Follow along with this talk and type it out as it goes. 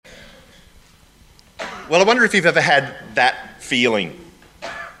Well, I wonder if you've ever had that feeling.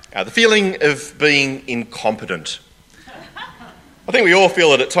 The feeling of being incompetent. I think we all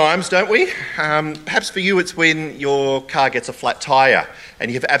feel it at times, don't we? Perhaps for you it's when your car gets a flat tyre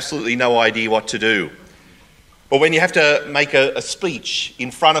and you have absolutely no idea what to do. Or when you have to make a speech in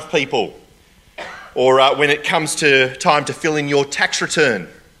front of people. Or when it comes to time to fill in your tax return.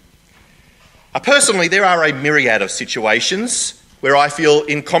 Personally, there are a myriad of situations where I feel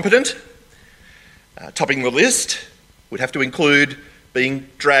incompetent. Topping the list would have to include being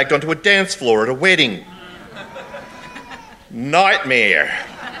dragged onto a dance floor at a wedding. Nightmare.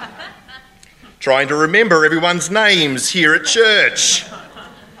 Trying to remember everyone's names here at church.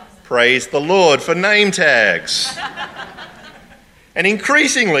 Praise the Lord for name tags. And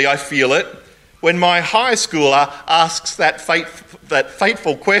increasingly I feel it when my high schooler asks that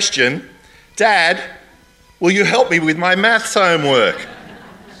fateful question, "Dad, will you help me with my maths homework?"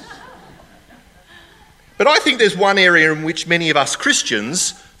 But I think there's one area in which many of us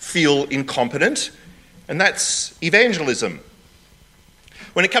Christians feel incompetent, and that's evangelism.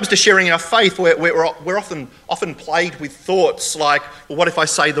 When it comes to sharing our faith, we're often plagued with thoughts like, well, what if I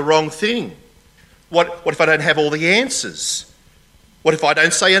say the wrong thing? What if I don't have all the answers? What if I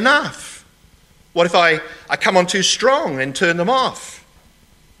don't say enough? What if I come on too strong and turn them off?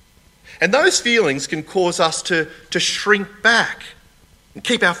 And those feelings can cause us to shrink back and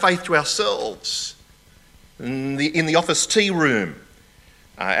keep our faith to ourselves. In the office tea room,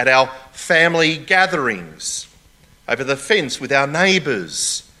 at our family gatherings, over the fence with our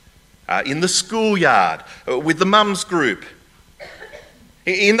neighbours, in the schoolyard, with the mums group.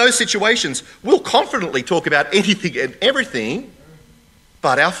 In those situations, we'll confidently talk about anything and everything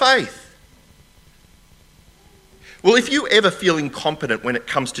but our faith. Well, if you ever feel incompetent when it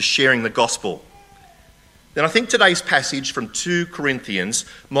comes to sharing the gospel, then I think today's passage from 2 Corinthians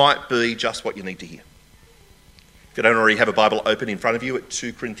might be just what you need to hear. If you don't already have a Bible open in front of you at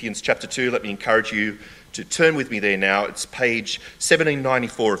 2 Corinthians chapter 2, let me encourage you to turn with me there now. It's page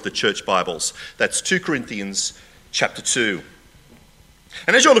 1794 of the Church Bibles. That's 2 Corinthians chapter 2.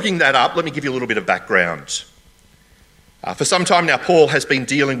 And as you're looking that up, let me give you a little bit of background. For some time now, Paul has been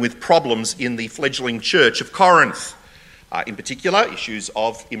dealing with problems in the fledgling church of Corinth. In particular, issues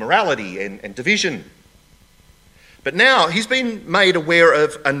of immorality and division. But now he's been made aware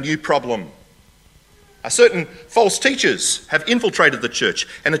of a new problem. Certain false teachers have infiltrated the church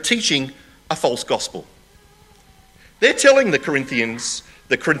and are teaching a false gospel. They're telling the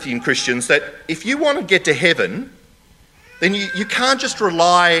Corinthian Christians that if you want to get to heaven, then you can't just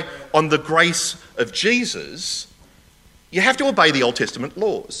rely on the grace of Jesus. You have to obey the Old Testament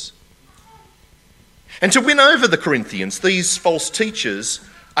laws. And to win over the Corinthians, these false teachers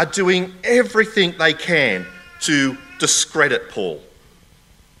are doing everything they can to discredit Paul.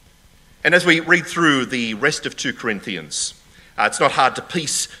 And as we read through the rest of 2 Corinthians, it's not hard to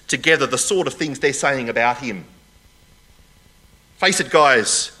piece together the sort of things they're saying about him. Face it,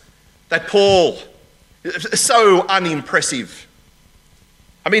 guys, that Paul is so unimpressive.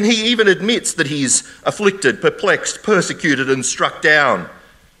 I mean, he even admits that he's afflicted, perplexed, persecuted and struck down.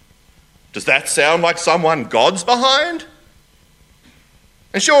 Does that sound like someone God's behind?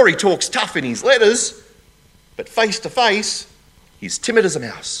 And sure, he talks tough in his letters, but face to face, he's timid as a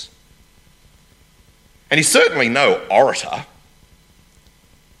mouse. And he's certainly no orator.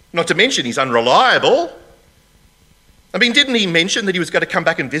 Not to mention he's unreliable. I mean, didn't he mention that he was going to come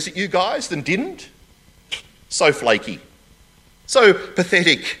back and visit you guys, then didn't? So flaky. So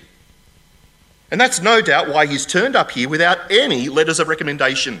pathetic. And that's no doubt why he's turned up here without any letters of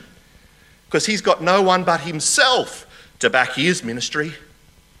recommendation. Because he's got no one but himself to back his ministry.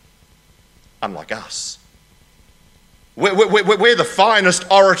 Unlike us. We're the finest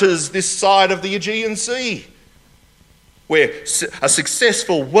orators this side of the Aegean Sea. We're a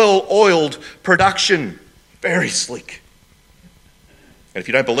successful, well-oiled production. Very slick. And if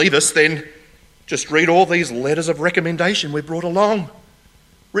you don't believe us, then just read all these letters of recommendation we brought along,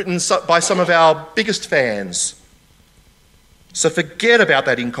 written by some of our biggest fans. So forget about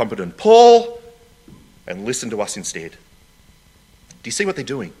that incompetent Paul and listen to us instead. Do you see what they're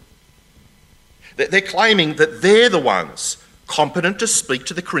doing? They're claiming that they're the ones competent to speak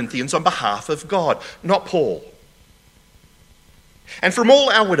to the Corinthians on behalf of God, not Paul. And from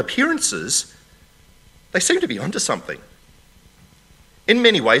all outward appearances, they seem to be onto something. In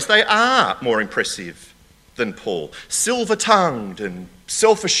many ways, they are more impressive than Paul, silver-tongued and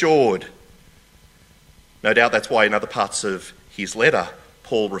self-assured. No doubt that's why in other parts of his letter,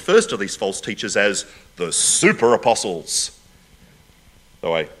 Paul refers to these false teachers as the super apostles.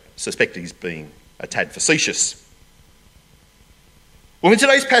 Though I suspect he's being a tad facetious. Well, in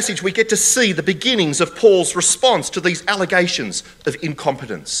today's passage, we get to see the beginnings of Paul's response to these allegations of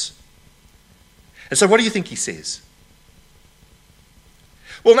incompetence. And so what do you think he says?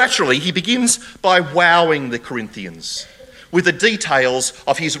 Well, naturally, he begins by wowing the Corinthians with the details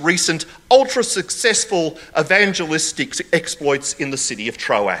of his recent ultra-successful evangelistic exploits in the city of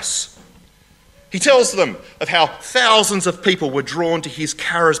Troas. He tells them of how thousands of people were drawn to his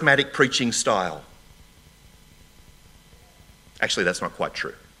charismatic preaching style. Actually, that's not quite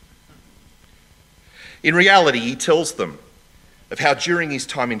true. In reality, he tells them of how during his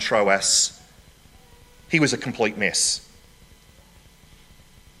time in Troas, he was a complete mess.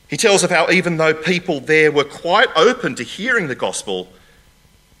 He tells of how even though people there were quite open to hearing the gospel,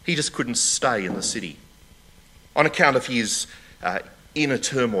 he just couldn't stay in the city on account of his inner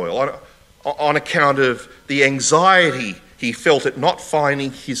turmoil, on account of the anxiety he felt at not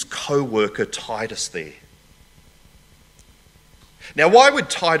finding his co-worker Titus there. Now, why would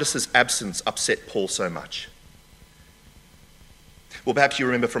Titus's absence upset Paul so much? Well, perhaps you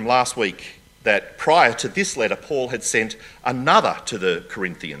remember from last week that prior to this letter, Paul had sent another to the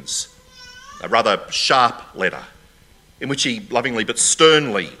Corinthians, a rather sharp letter, in which he lovingly but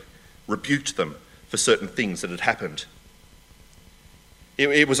sternly rebuked them for certain things that had happened.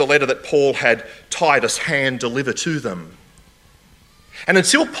 It was a letter that Paul had Titus hand deliver to them. And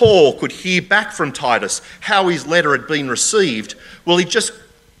until Paul could hear back from Titus how his letter had been received, well, he just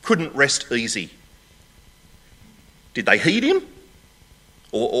couldn't rest easy. Did they heed him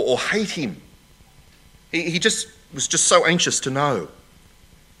or hate him? He just was just so anxious to know.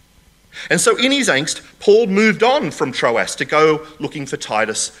 And so in his angst, Paul moved on from Troas to go looking for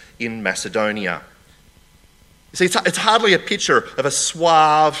Titus in Macedonia. You see, it's hardly a picture of a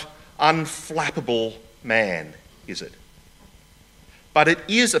suave, unflappable man, is it? But it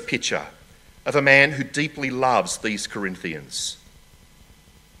is a picture of a man who deeply loves these Corinthians.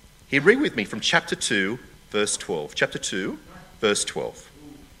 Here, read with me from chapter 2, verse 12. Chapter 2, verse 12.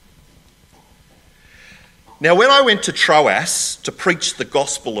 Now, when I went to Troas to preach the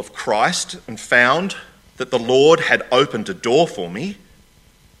gospel of Christ and found that the Lord had opened a door for me,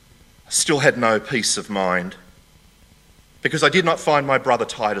 I still had no peace of mind because I did not find my brother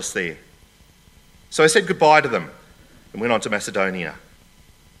Titus there. So I said goodbye to them and went on to Macedonia.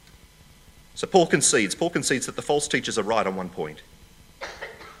 So Paul concedes that the false teachers are right on one point.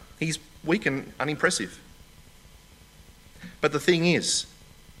 He's weak and unimpressive. But the thing is,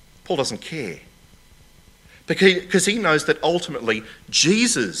 Paul doesn't care. Because he knows that ultimately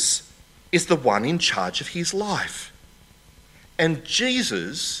Jesus is the one in charge of his life. And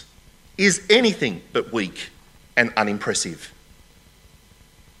Jesus is anything but weak and unimpressive.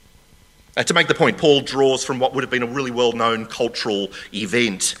 To make the point, Paul draws from what would have been a really well-known cultural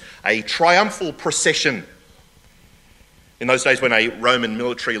event, a triumphal procession. In those days when a Roman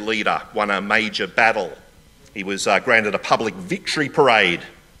military leader won a major battle, he was granted a public victory parade,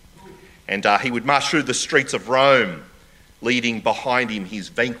 and he would march through the streets of Rome, leading behind him his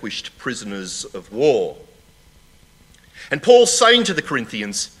vanquished prisoners of war. And Paul's saying to the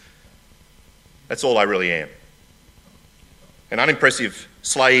Corinthians, that's all I really am. An unimpressive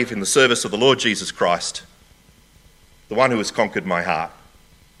slave in the service of the Lord Jesus Christ, the one who has conquered my heart.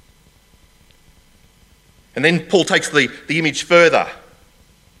 And then Paul takes the image further,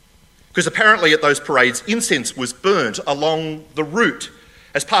 because apparently at those parades, incense was burnt along the route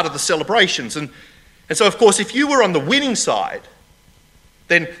as part of the celebrations. And so, of course, if you were on the winning side,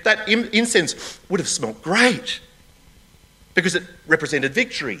 then that incense would have smelled great, because it represented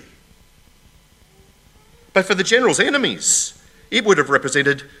victory. But for the general's enemies, it would have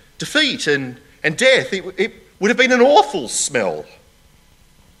represented defeat and death. It would have been an awful smell.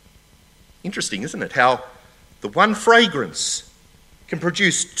 Interesting, isn't it? How the one fragrance can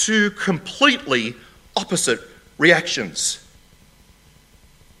produce two completely opposite reactions.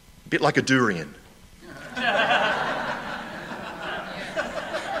 A bit like a durian.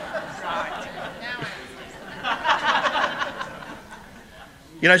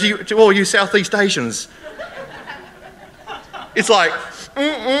 You know, to all you Southeast Asians, it's like,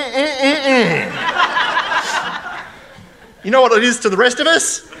 You know what it is to the rest of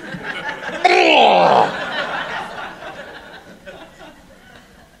us?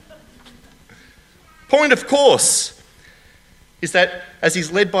 Point, of course, is that as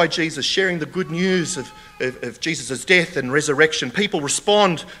he's led by Jesus, sharing the good news of Jesus' death and resurrection, people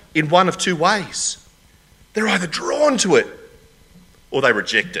respond in one of two ways. They're either drawn to it or they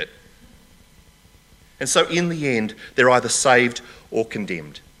reject it. And so in the end, they're either saved or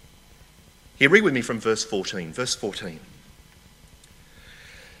condemned. Here, read with me from verse 14. Verse 14.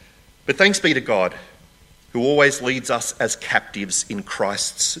 But thanks be to God, who always leads us as captives in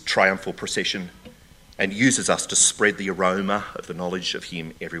Christ's triumphal procession and uses us to spread the aroma of the knowledge of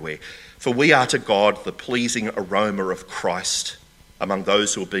him everywhere. For we are to God the pleasing aroma of Christ among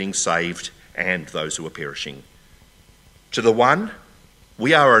those who are being saved and those who are perishing. To the one,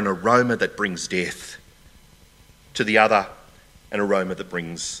 we are an aroma that brings death. To the other, an aroma that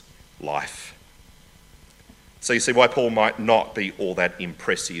brings life. So you see why Paul might not be all that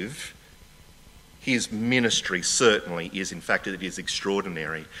impressive. His ministry certainly is, in fact, it is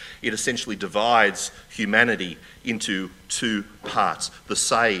extraordinary. It essentially divides humanity into two parts, the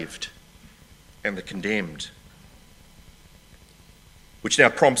saved and the condemned. Which now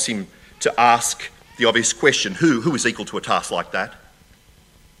prompts him to ask the obvious question, who is equal to a task like that?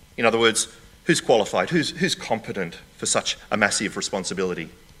 In other words, who's qualified, who's competent for such a massive responsibility?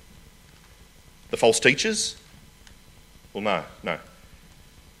 The false teachers? Well, no.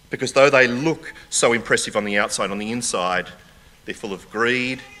 Because though they look so impressive on the outside, on the inside, they're full of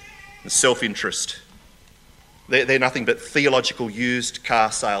greed and self-interest. They're nothing but theological used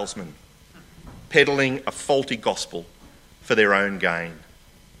car salesmen, peddling a faulty gospel for their own gain.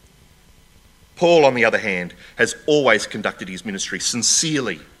 Paul, on the other hand, has always conducted his ministry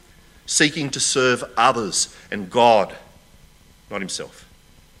sincerely, seeking to serve others and God, not himself.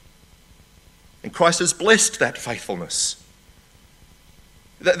 And Christ has blessed that faithfulness.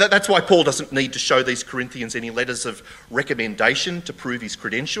 That's why Paul doesn't need to show these Corinthians any letters of recommendation to prove his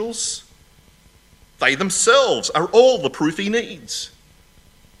credentials. They themselves are all the proof he needs.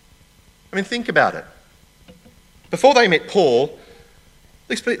 I mean, think about it. Before they met Paul,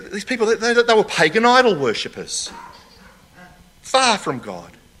 these people, they were pagan idol worshippers, far from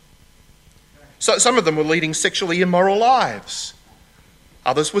God. So some of them were leading sexually immoral lives.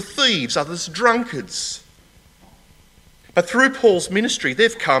 Others were thieves, others drunkards. But through Paul's ministry,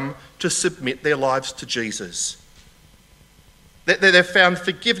 they've come to submit their lives to Jesus. They've found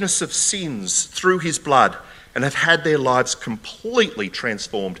forgiveness of sins through his blood and have had their lives completely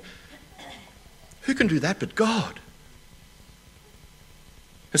transformed. Who can do that but God?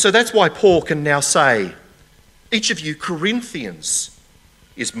 And so that's why Paul can now say, each of you Corinthians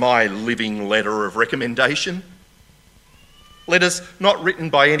is my living letter of recommendation. Letters not written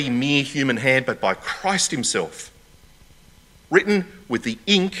by any mere human hand, but by Christ himself. Written with the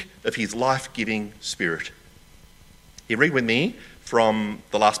ink of his life-giving Spirit. You read with me from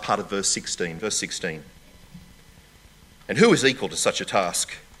the last part of verse 16. Verse 16. And who is equal to such a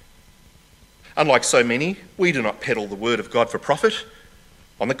task? Unlike so many, we do not peddle the word of God for profit.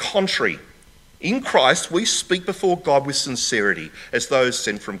 On the contrary, in Christ we speak before God with sincerity, as those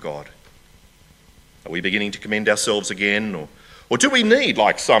sent from God. Are we beginning to commend ourselves again, or do we need,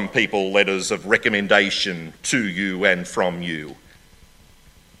 like some people, letters of recommendation to you and from you?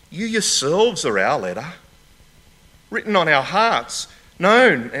 You yourselves are our letter, written on our hearts,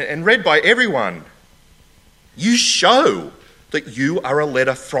 known and read by everyone. You show that you are a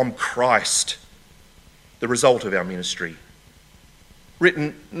letter from Christ, the result of our ministry,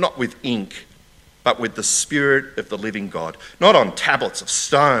 written not with ink, but with the Spirit of the living God, not on tablets of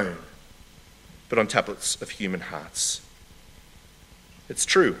stone, but on tablets of human hearts. It's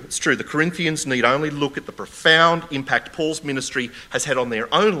true. The Corinthians need only look at the profound impact Paul's ministry has had on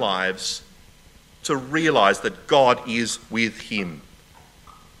their own lives to realise that God is with him.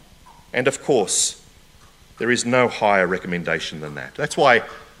 And of course, there is no higher recommendation than that. That's why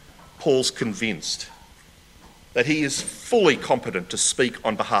Paul's convinced that he is fully competent to speak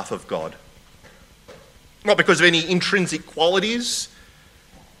on behalf of God. Not because of any intrinsic qualities,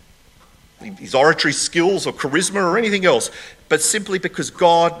 his oratory skills or charisma or anything else, but simply because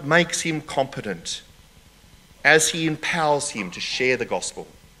God makes him competent as he empowers him to share the gospel.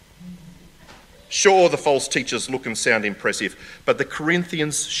 Sure, the false teachers look and sound impressive, but the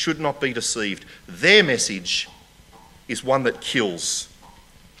Corinthians should not be deceived. Their message is one that kills,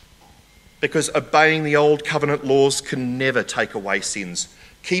 because obeying the old covenant laws can never take away sins.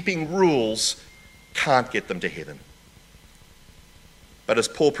 Keeping rules can't get them to heaven. But as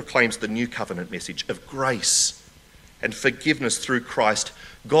Paul proclaims the new covenant message of grace and forgiveness through Christ,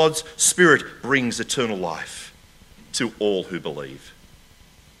 God's Spirit brings eternal life to all who believe.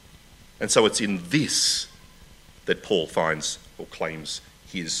 And so it's in this that Paul finds or claims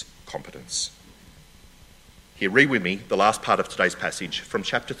his competence. Here, read with me the last part of today's passage from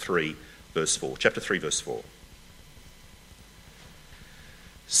chapter 3, verse 4. Chapter 3, verse 4.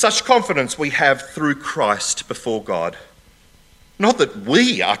 Such confidence we have through Christ before God. Not that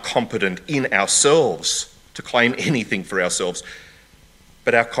we are competent in ourselves to claim anything for ourselves,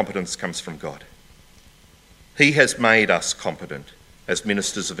 but our competence comes from God. He has made us competent as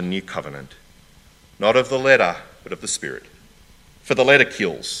ministers of a new covenant, not of the letter, but of the Spirit. For the letter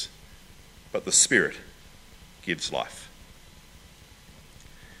kills, but the Spirit gives life.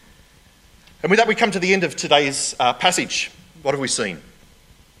 And with that, we come to the end of today's passage. What have we seen?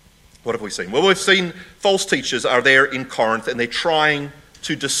 What have we seen? Well, we've seen false teachers are there in Corinth and they're trying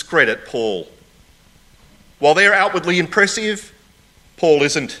to discredit Paul. While they're outwardly impressive, Paul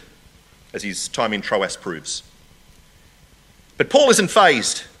isn't, as his time in Troas proves. But Paul isn't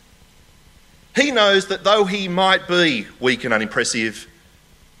fazed. He knows that though he might be weak and unimpressive,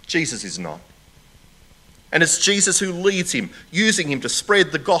 Jesus is not. And it's Jesus who leads him, using him to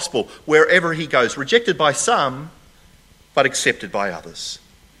spread the gospel wherever he goes, rejected by some, but accepted by others.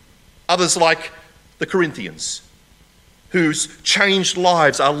 Others like the Corinthians, whose changed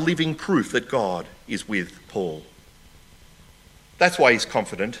lives are living proof that God is with Paul. That's why he's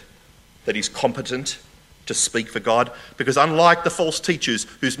confident that he's competent to speak for God, because unlike the false teachers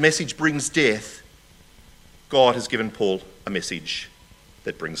whose message brings death, God has given Paul a message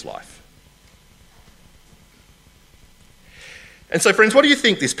that brings life. And so, friends, what do you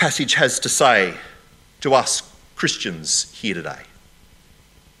think this passage has to say to us Christians here today?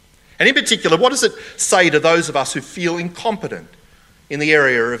 And in particular, what does it say to those of us who feel incompetent in the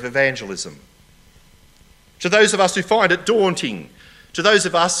area of evangelism? To those of us who find it daunting? To those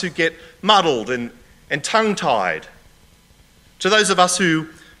of us who get muddled and tongue-tied? To those of us who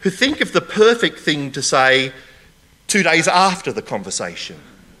think of the perfect thing to say 2 days after the conversation?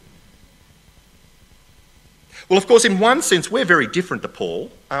 Well, of course, in one sense, we're very different to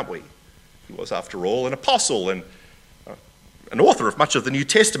Paul, aren't we? He was, after all, an apostle and an author of much of the New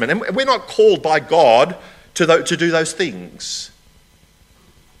Testament. And we're not called by God to do those things.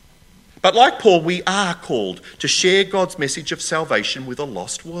 But like Paul, we are called to share God's message of salvation with a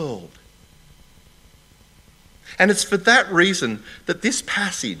lost world. And it's for that reason that this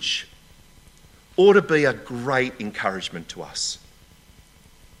passage ought to be a great encouragement to us.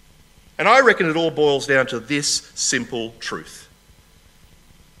 And I reckon it all boils down to this simple truth,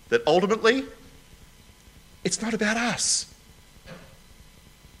 that ultimately, it's not about us.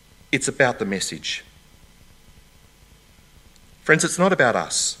 It's about the message. Friends, it's not about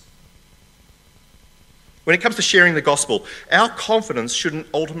us. When it comes to sharing the gospel, our confidence shouldn't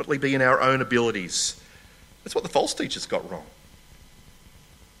ultimately be in our own abilities. That's what the false teachers got wrong.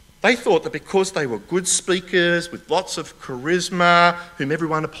 They thought that because they were good speakers with lots of charisma, whom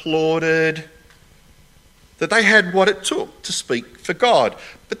everyone applauded, that they had what it took to speak for God.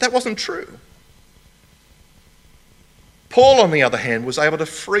 But that wasn't true. Paul, on the other hand, was able to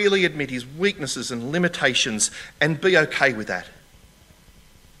freely admit his weaknesses and limitations and be okay with that.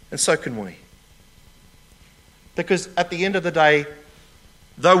 And so can we. Because at the end of the day,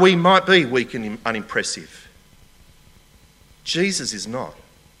 though we might be weak and unimpressive, Jesus is not.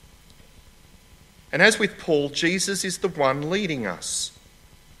 And as with Paul, Jesus is the one leading us,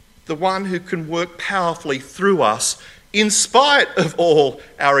 the one who can work powerfully through us in spite of all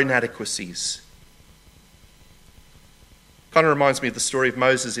our inadequacies. Kind of reminds me of the story of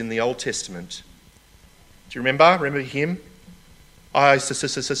Moses in the Old Testament. Do you remember? Remember him? I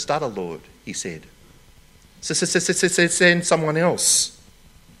stutter, Lord, he said. Send someone else.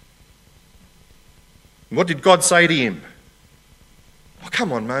 And what did God say to him? Oh,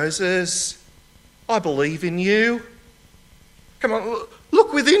 come on, Moses. I believe in you. Come on,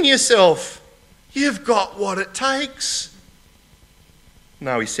 look within yourself. You've got what it takes.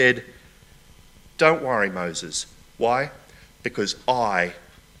 No, he said, don't worry, Moses. Why? Because I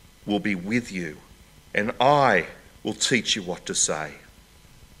will be with you and I will teach you what to say.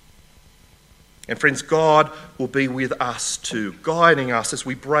 And friends, God will be with us too, guiding us as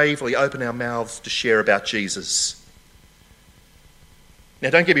we bravely open our mouths to share about Jesus. Now,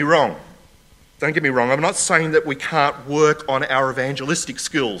 don't get me wrong. Don't get me wrong. I'm not saying that we can't work on our evangelistic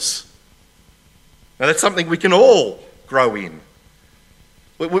skills. Now, that's something we can all grow in.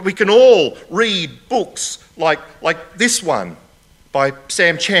 We can all read books like this one by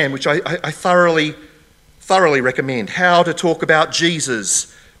Sam Chan, which I thoroughly recommend. How to Talk About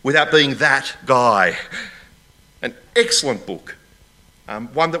Jesus Without Being That Guy. An excellent book.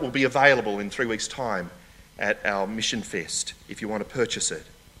 One that will be available in 3 weeks' time at our Mission Fest if you want to purchase it.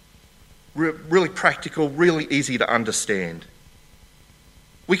 Really practical, really easy to understand.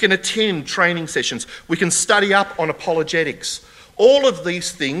 We can attend training sessions. We can study up on apologetics. All of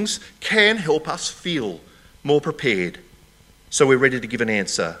these things can help us feel more prepared so we're ready to give an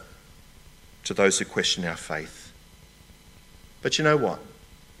answer to those who question our faith. But you know what?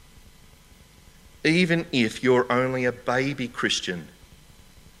 Even if you're only a baby Christian,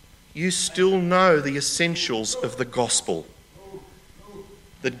 you still know the essentials of the gospel.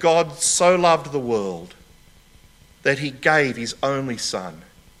 that God so loved the world that he gave his only Son,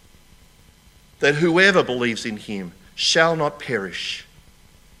 that whoever believes in him shall not perish,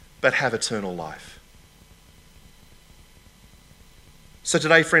 but have eternal life. So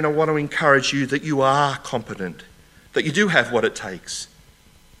today, friend, I want to encourage you that you are competent, that you do have what it takes,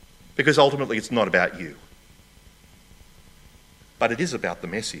 because ultimately it's not about you, but it is about the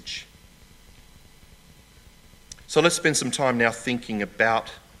message. So let's spend some time now thinking about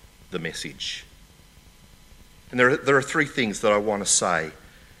the message. And there are three things that I want to say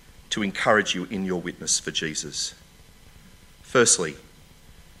to encourage you in your witness for Jesus. Firstly,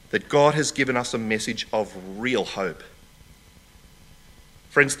 that God has given us a message of real hope.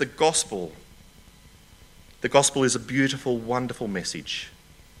 Friends, the gospel is a beautiful, wonderful message.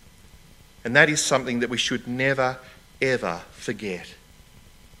 And that is something that we should never, ever forget.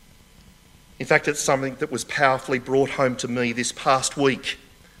 In fact, it's something that was powerfully brought home to me this past week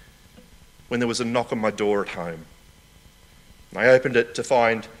when there was a knock on my door at home. I opened it to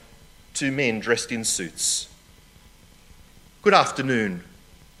find two men dressed in suits. "Good afternoon,"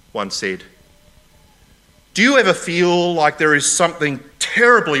 one said. "Do you ever feel like there is something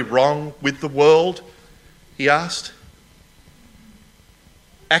terribly wrong with the world?" he asked.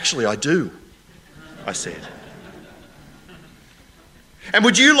 "Actually, I do," I said. "And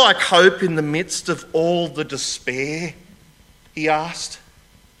would you like hope in the midst of all the despair?" he asked.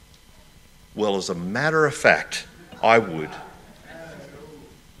 "Well, as a matter of fact, I would."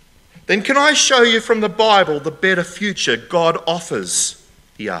 "Then can I show you from the Bible the better future God offers?"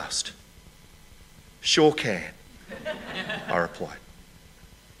 he asked. "Sure can," I replied.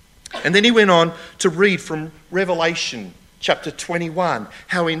 And then he went on to read from Revelation chapter 21,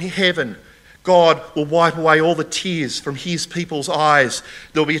 how in heaven God will wipe away all the tears from his people's eyes.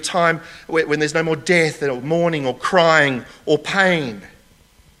 There'll be a time when there's no more death or mourning or crying or pain.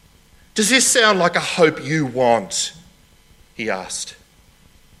 "Does this sound like a hope you want?" he asked.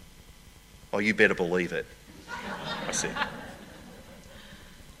 "Oh, you better believe it," I said.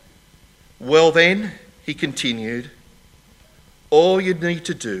 "Well then," he continued, "all you need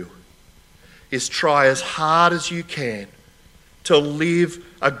to do is try as hard as you can to live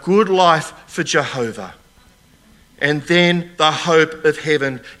a good life for Jehovah, and then the hope of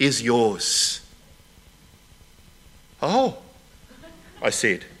heaven is yours." "Oh," I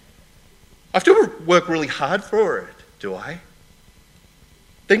said, "I have to work really hard for it, do I?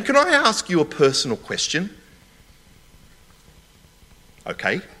 Then can I ask you a personal question?"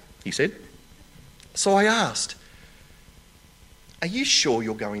 "Okay," he said. So I asked, "Are you sure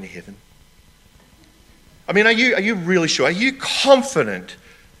you're going to heaven? I mean, are you really sure? Are you confident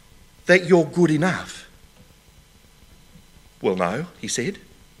that you're good enough?" "Well, no," he said.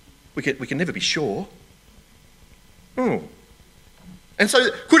 We can never be sure." "Oh. And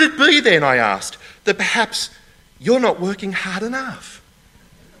so could it be then," I asked, "that perhaps you're not working hard enough?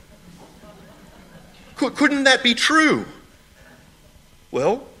 Couldn't that be true?"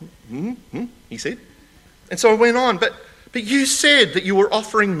 "Well, he said. And so I went on, but you said that you were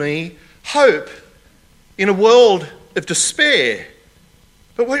offering me hope in a world of despair.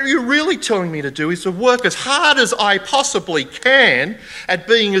 But what you're really telling me to do is to work as hard as I possibly can at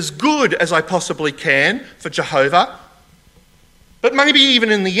being as good as I possibly can for Jehovah. But maybe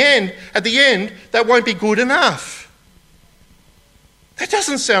even at the end, that won't be good enough." That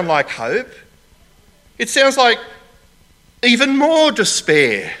doesn't sound like hope. It sounds like even more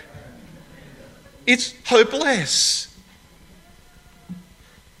despair. It's hopeless.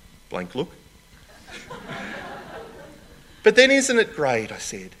 Blank look. "But then isn't it great," I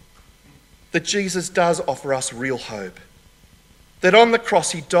said, "that Jesus does offer us real hope? That on the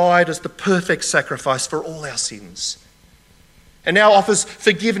cross he died as the perfect sacrifice for all our sins, and now offers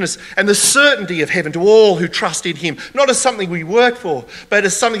forgiveness and the certainty of heaven to all who trust in him, not as something we work for, but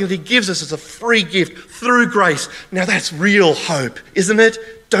as something that he gives us as a free gift through grace. Now that's real hope, isn't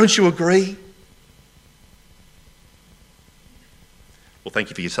it? Don't you agree?" "Well, thank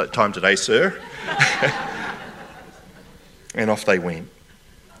you for your time today, sir." And off they went.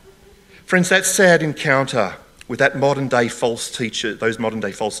 Friends, that sad encounter with that modern-day false teacher, those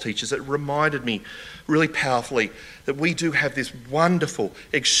modern-day false teachers, it reminded me really powerfully that we do have this wonderful,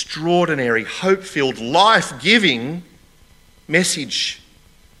 extraordinary, hope-filled, life-giving message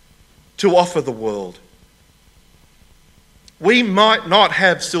to offer the world. We might not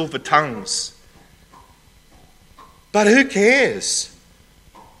have silver tongues, but who cares?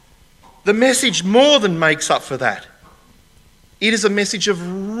 The message more than makes up for that. It is a message of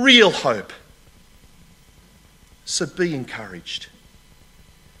real hope. So be encouraged.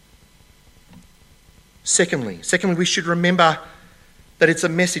 Secondly, we should remember that it's a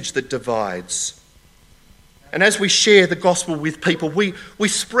message that divides. And as we share the gospel with people, we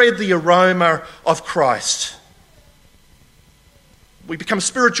spread the aroma of Christ. We become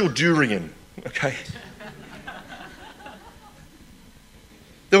spiritual durian, okay?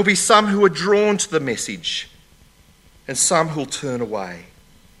 There will be some who are drawn to the message and some who will turn away.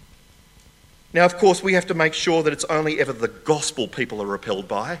 Now, of course, we have to make sure that it's only ever the gospel people are repelled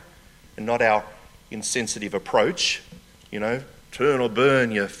by and not our insensitive approach. You know, turn or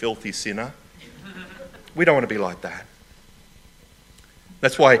burn, you filthy sinner. We don't want to be like that.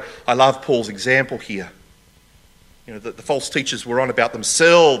 That's why I love Paul's example here. You know, the false teachers were on about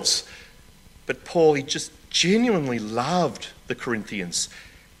themselves, but Paul, he just genuinely loved the Corinthians.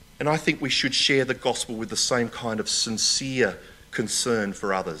 And I think we should share the gospel with the same kind of sincere concern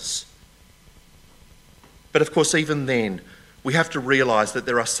for others. But of course, even then, we have to realise that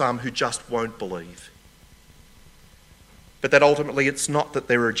there are some who just won't believe. But that ultimately it's not that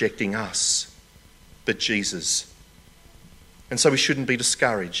they're rejecting us, but Jesus. And so we shouldn't be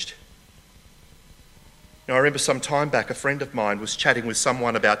discouraged. Now, I remember some time back, a friend of mine was chatting with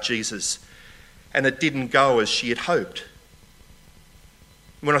someone about Jesus, and it didn't go as she had hoped.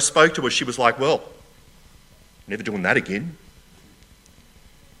 When I spoke to her, she was like, well, never doing that again.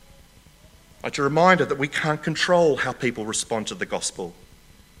 It's a reminder that we can't control how people respond to the gospel.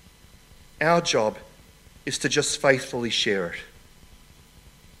 Our job is to just faithfully share it.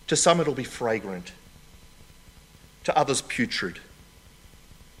 To some it'll be fragrant, to others putrid.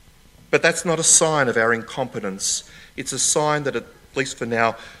 But that's not a sign of our incompetence. It's a sign that, at least for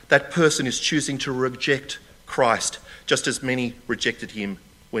now, that person is choosing to reject Christ, just as many rejected him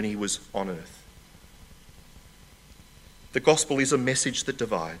when he was on earth. The gospel is a message that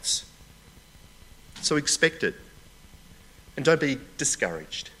divides. So expect it. And don't be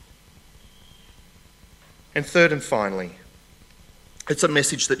discouraged. And third and finally, it's a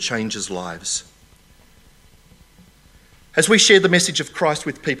message that changes lives. As we share the message of Christ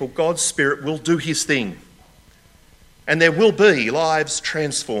with people, God's Spirit will do his thing. And there will be lives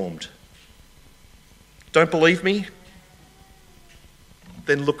transformed. Don't believe me?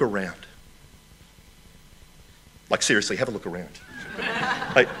 Then look around. Like, seriously, have a look around.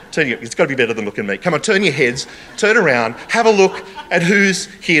 Like, it's got to be better than looking at me. Come on, turn your heads, turn around, have a look at who's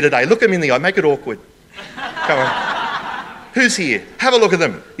here today. Look them in the eye, make it awkward. Come on. Who's here? Have a look at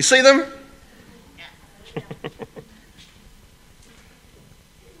them. You see them?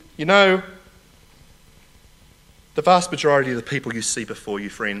 You know, the vast majority of the people you see before you,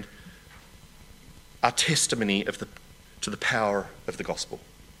 friend, are testimony to the power of the gospel.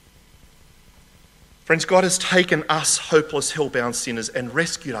 Friends, God has taken us hopeless, hell-bound sinners and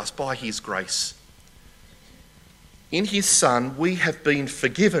rescued us by his grace. In his Son, we have been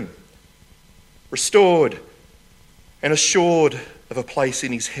forgiven, restored, and assured of a place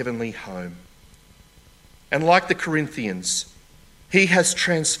in his heavenly home. And like the Corinthians, he has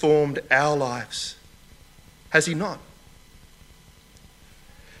transformed our lives. Has he not?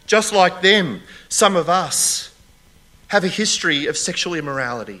 Just like them, some of us have a history of sexual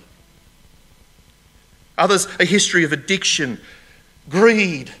immorality. Others, a history of addiction,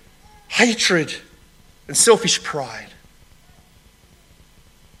 greed, hatred, and selfish pride.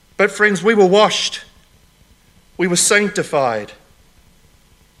 But friends, we were washed. We were sanctified.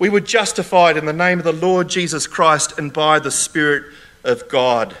 We were justified in the name of the Lord Jesus Christ and by the Spirit of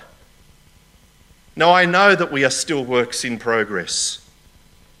God. Now, I know that we are still works in progress.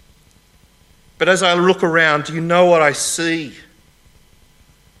 But as I look around, do you know what I see?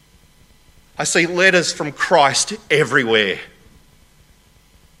 I see letters from Christ everywhere.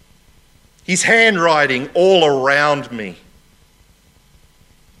 His handwriting all around me.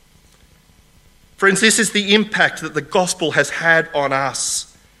 Friends, this is the impact that the gospel has had on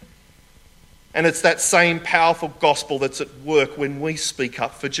us. And it's that same powerful gospel that's at work when we speak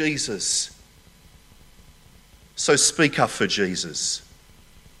up for Jesus. So speak up for Jesus.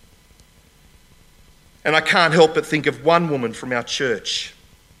 And I can't help but think of one woman from our church.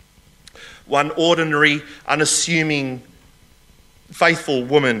 One ordinary, unassuming, faithful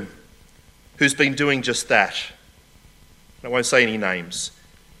woman who's been doing just that. I won't say any names.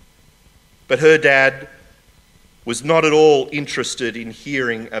 But her dad was not at all interested in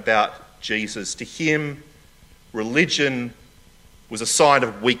hearing about Jesus. To him, religion was a sign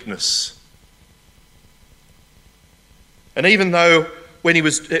of weakness. And even when he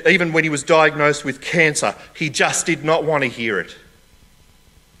was diagnosed with cancer, he just did not want to hear it.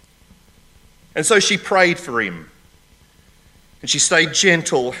 And so she prayed for him. And she stayed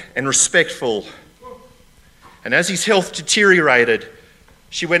gentle and respectful. And as his health deteriorated,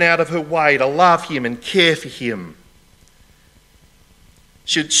 she went out of her way to love him and care for him.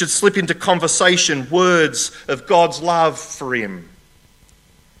 should slip into conversation words of God's love for him.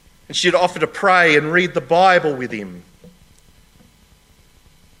 And she'd offer to pray and read the Bible with him.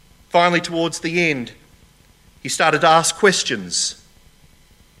 Finally, towards the end, he started to ask questions.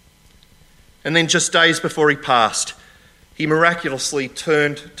 And then just days before he passed, he miraculously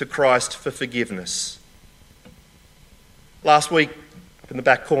turned to Christ for forgiveness. Last week, up in the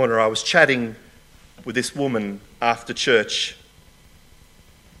back corner, I was chatting with this woman after church.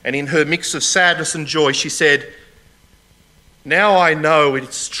 And in her mix of sadness and joy, she said, "Now I know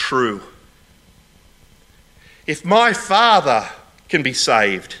it's true. If my father can be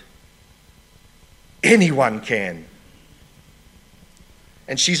saved, anyone can."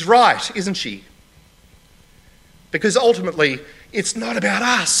 And she's right, isn't she? Because ultimately, it's not about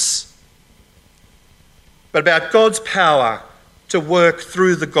us, but about God's power to work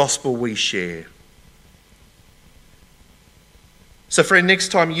through the gospel we share. So friend,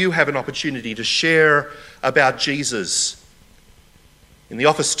 next time you have an opportunity to share about Jesus in the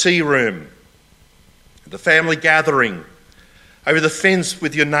office tea room, at the family gathering, over the fence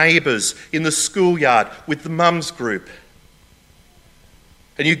with your neighbours, in the schoolyard, with the mums group,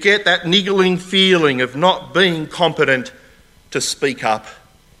 and you get that niggling feeling of not being competent to speak up,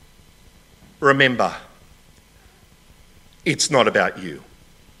 remember, it's not about you.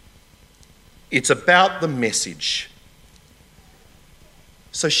 It's about the message.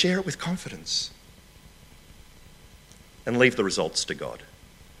 So share it with confidence and leave the results to God.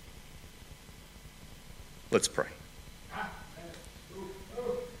 Let's pray.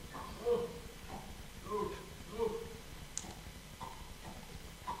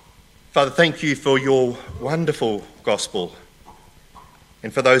 Father, thank you for your wonderful gospel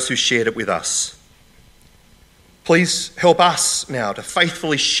and for those who shared it with us. Please help us now to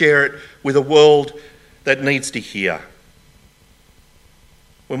faithfully share it with a world that needs to hear.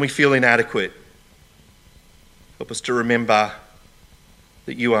 When we feel inadequate, help us to remember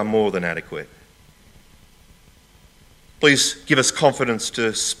that you are more than adequate. Please give us confidence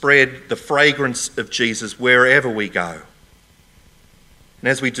to spread the fragrance of Jesus wherever we go. And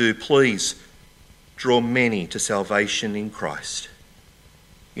as we do, please draw many to salvation in Christ,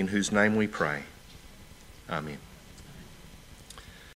 in whose name we pray. Amen.